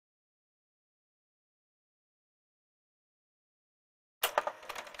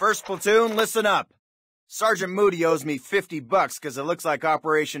First platoon, listen up. Sergeant Moody owes me $50 because it looks like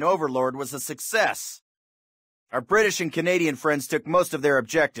Operation Overlord was a success. Our British and Canadian friends took most of their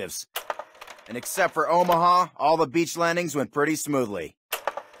objectives. And except for Omaha, all the beach landings went pretty smoothly.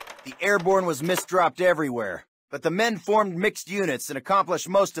 The airborne was misdropped everywhere, but the men formed mixed units and accomplished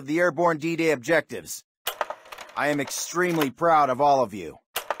most of the airborne D-Day objectives. I am extremely proud of all of you.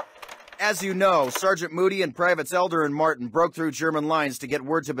 As you know, Sergeant Moody and Privates Elder and Martin broke through German lines to get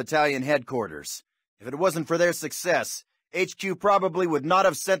word to battalion headquarters. If it wasn't for their success, HQ probably would not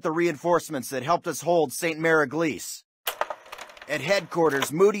have sent the reinforcements that helped us hold St. Mary-Glise. At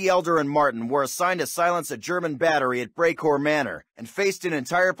headquarters, Moody, Elder, and Martin were assigned to silence a German battery at Breakhor Manor and faced an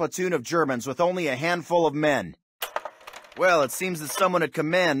entire platoon of Germans with only a handful of men. Well, it seems that someone at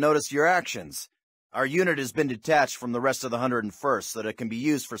command noticed your actions. Our unit has been detached from the rest of the 101st so that it can be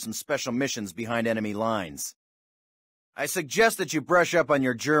used for some special missions behind enemy lines. I suggest that you brush up on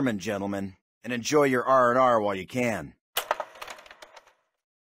your German, gentlemen, and enjoy your R&R while you can.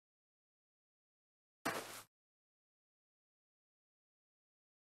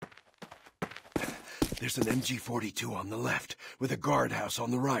 There's an MG-42 on the left, with a guardhouse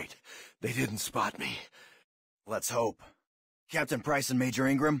on the right. They didn't spot me. Let's hope. Captain Price and Major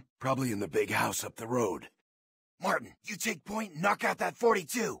Ingram? Probably in the big house up the road. Martin, you take point and knock out that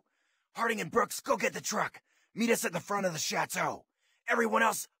 42. Harding and Brooks, go get the truck. Meet us at the front of the Chateau. Everyone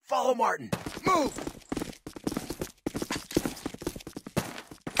else, follow Martin. Move!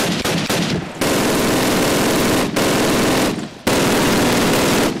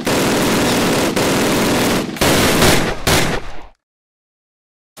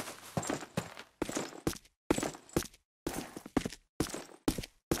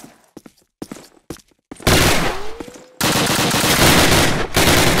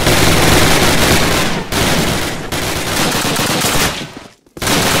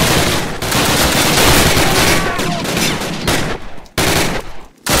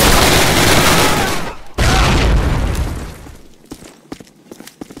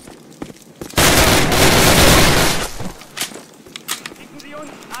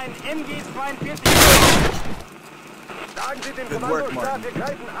 Good work, Martin.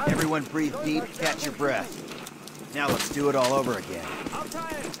 Everyone breathe deep, catch your breath. Now let's do it all over again. I'm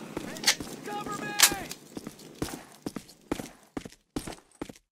trying. Cover me!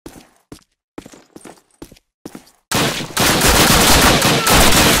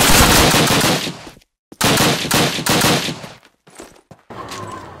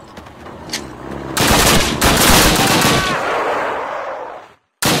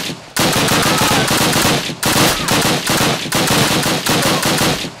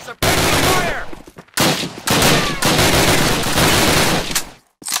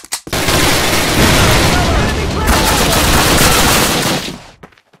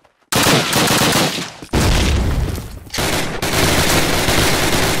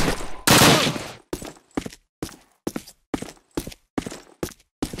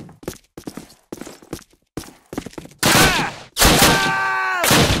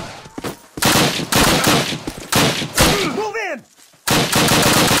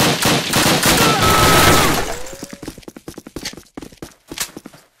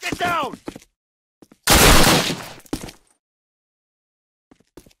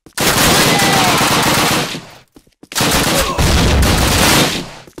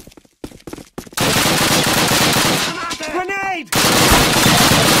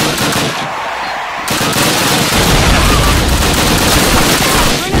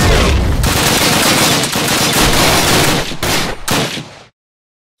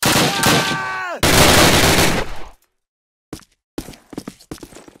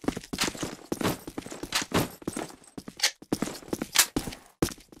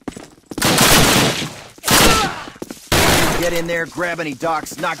 Get in there, grab any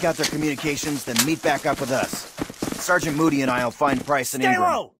docks, knock out their communications, then meet back up with us. Sergeant Moody and I'll find Price and Ingram.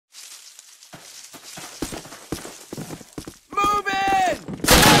 Stay low!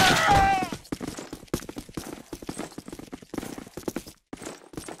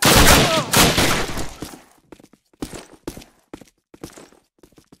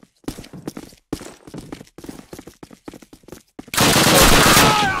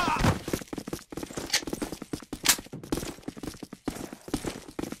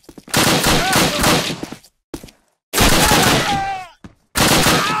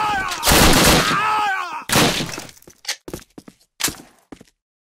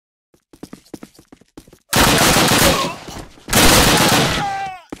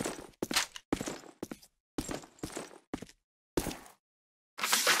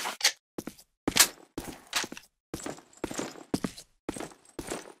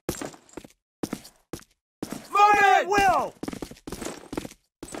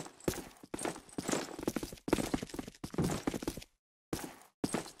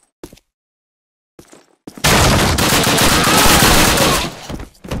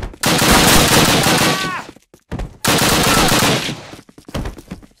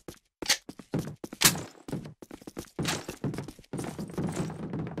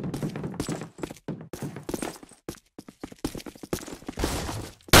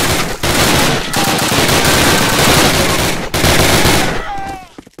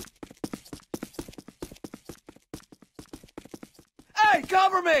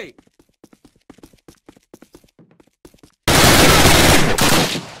 Cover me!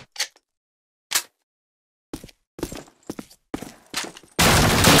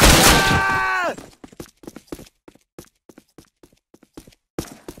 Ah!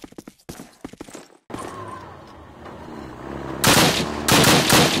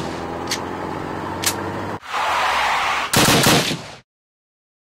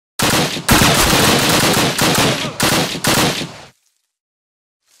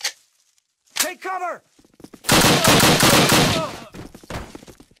 Take cover! Move!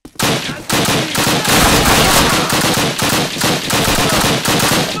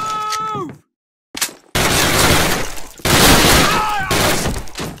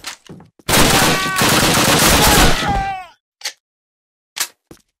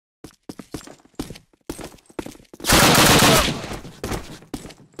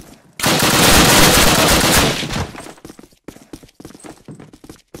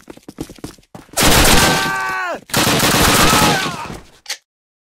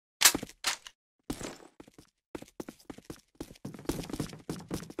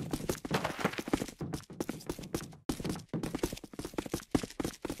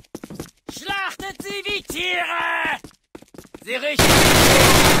 Schlachtet sie wie Tiere! Sie richten...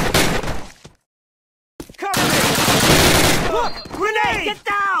 Cover me! Look! Grenade! Get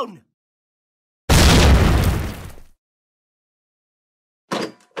down!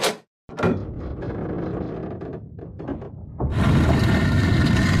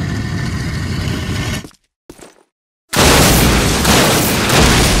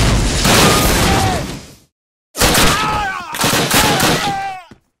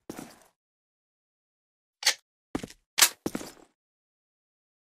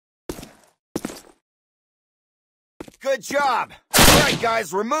 Good job! Alright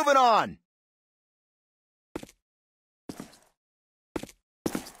guys, we're moving on!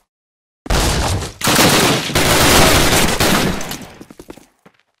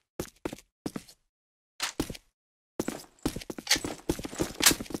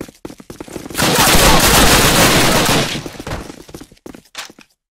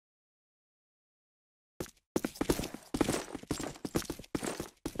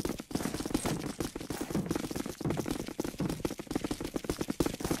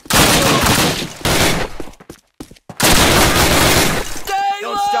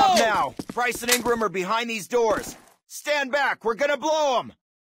 Don't stop now! Price and Ingram are behind these doors! Stand back, we're gonna blow them!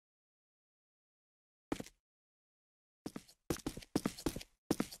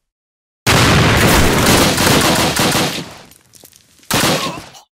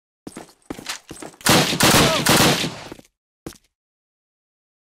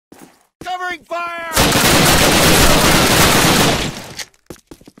 Covering fire!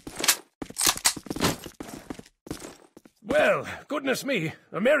 Well, goodness me,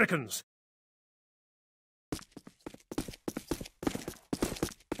 Americans.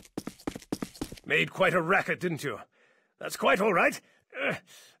 Made quite a racket, didn't you? That's quite all right.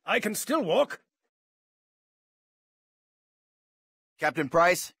 I can still walk. Captain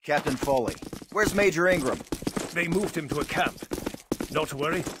Price, Captain Foley. Where's Major Ingram? They moved him to a camp. Not to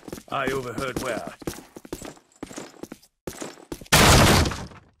worry, I overheard where.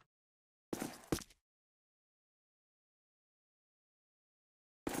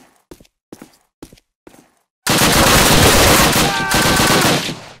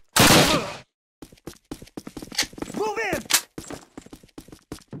 Move in!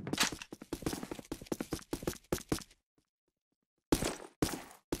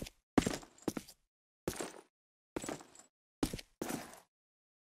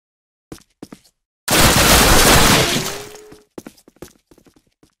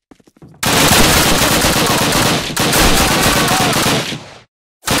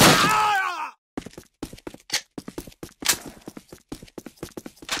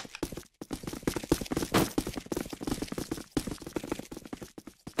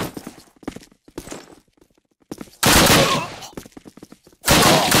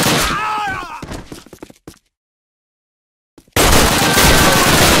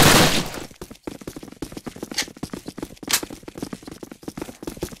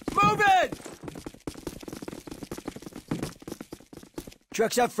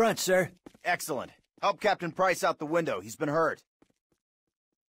 Truck's up front, sir. Excellent. Help Captain Price out the window. He's been hurt.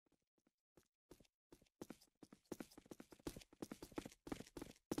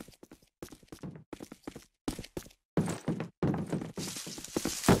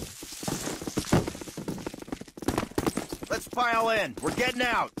 Let's pile in. We're getting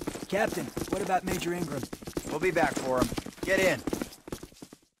out. Captain, what about Major Ingram? We'll be back for him. Get in.